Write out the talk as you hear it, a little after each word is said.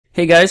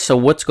Hey guys, so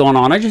what's going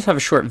on? I just have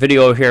a short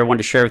video here I wanted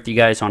to share with you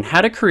guys on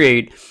how to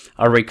create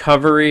a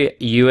recovery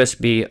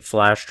USB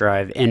flash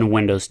drive in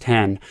Windows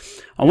 10.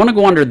 I want to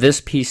go under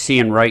this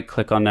PC and right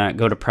click on that,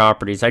 go to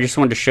properties. I just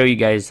wanted to show you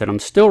guys that I'm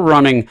still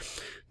running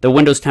the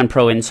Windows 10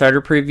 Pro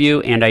Insider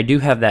Preview, and I do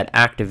have that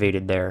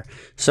activated there.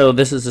 So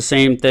this is the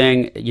same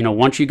thing, you know,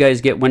 once you guys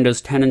get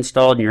Windows 10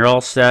 installed and you're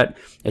all set,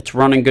 it's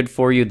running good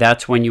for you,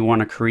 that's when you want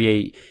to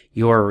create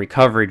your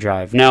recovery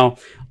drive. Now,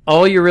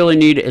 all you really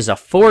need is a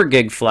 4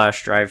 gig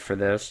flash drive for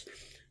this,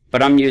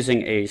 but I'm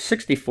using a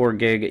 64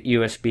 gig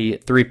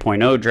USB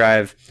 3.0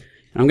 drive.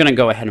 I'm going to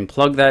go ahead and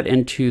plug that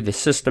into the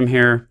system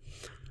here.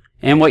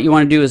 And what you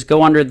want to do is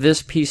go under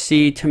this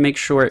PC to make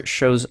sure it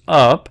shows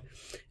up.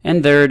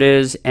 And there it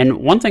is. And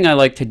one thing I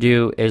like to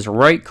do is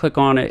right click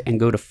on it and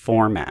go to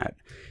Format.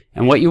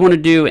 And what you want to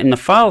do in the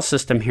file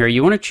system here,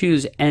 you want to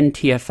choose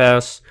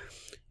NTFS.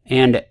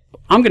 And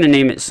I'm going to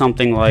name it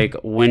something like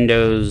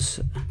Windows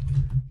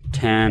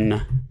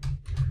 10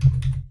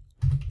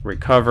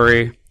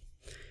 Recovery.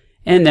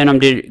 And then I'm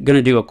going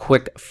to do a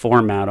quick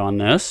format on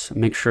this.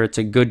 Make sure it's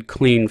a good,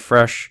 clean,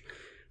 fresh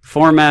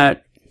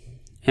format.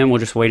 And we'll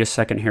just wait a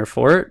second here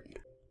for it.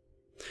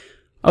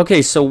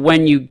 Okay, so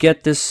when you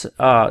get this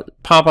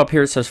pop-up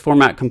here, it says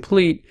Format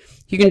Complete,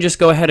 you can just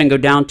go ahead and go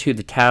down to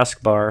the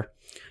taskbar.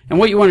 And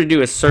what you want to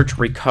do is search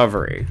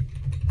Recovery.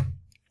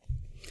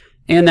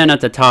 And then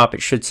at the top,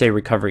 it should say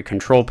Recovery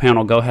Control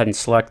Panel. Go ahead and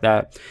select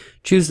that.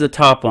 Choose the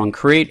top one,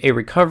 Create a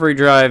Recovery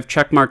Drive.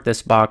 Checkmark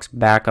this box,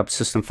 Backup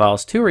System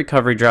Files to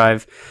Recovery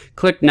Drive.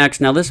 Click Next.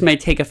 Now, this may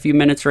take a few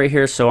minutes right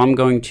here, so I'm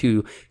going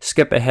to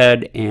skip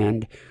ahead,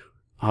 and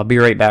I'll be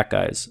right back,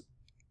 guys.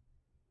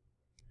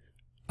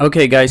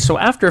 Okay, guys, so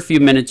after a few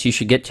minutes, you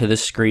should get to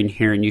this screen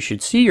here, and you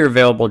should see your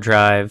available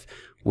drive,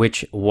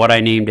 which what I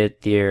named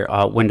it the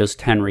Windows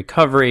 10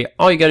 Recovery.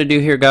 All you got to do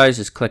here, guys,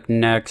 is click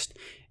Next,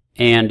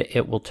 and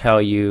it will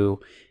tell you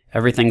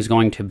everything's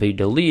going to be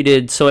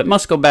deleted. So it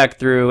must go back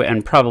through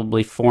and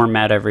probably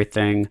format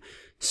everything.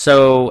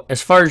 So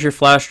as far as your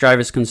flash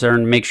drive is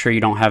concerned, make sure you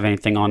don't have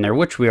anything on there,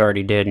 which we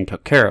already did and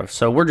took care of.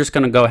 So we're just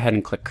going to go ahead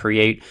and click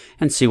Create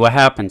and see what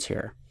happens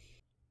here.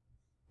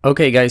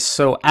 Okay, guys,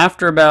 so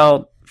after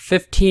about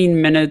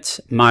 15 minutes,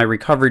 my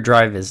recovery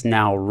drive is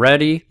now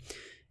ready,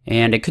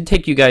 and it could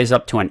take you guys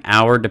up to an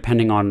hour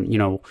depending on, you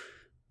know,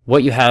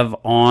 what you have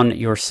on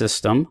your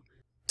system.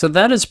 So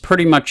that is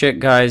pretty much it,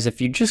 guys. If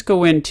you just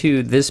go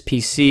into this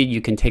PC, you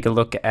can take a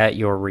look at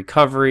your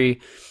recovery.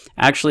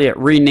 Actually, it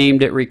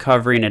renamed it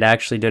Recovery, and it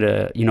actually did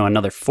a, you know,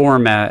 another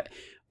format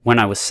when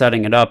I was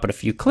setting it up. But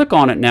if you click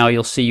on it now,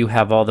 you'll see you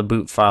have all the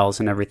boot files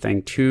and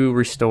everything to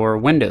restore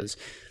Windows.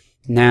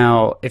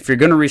 Now, if you're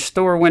going to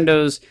restore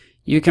Windows,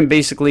 you can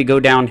basically go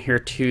down here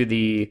to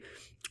the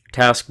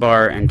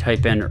taskbar and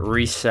type in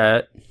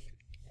reset,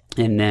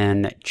 and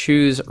then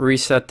choose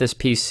reset this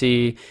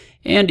PC,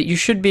 and you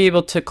should be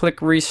able to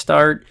click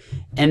restart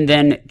and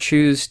then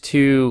choose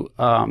to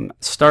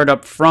start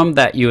up from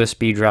that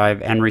USB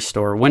drive and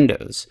restore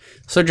Windows.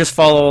 So just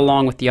follow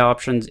along with the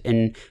options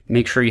and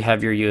make sure you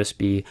have your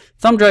USB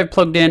thumb drive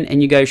plugged in,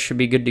 and you guys should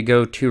be good to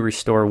go to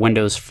restore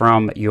Windows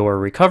from your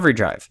recovery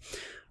drive.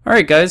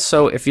 Alright guys,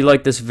 so if you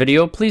like this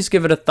video, please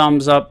give it a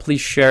thumbs up,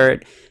 please share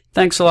it.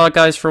 Thanks a lot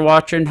guys for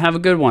watching, have a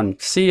good one,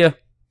 see ya.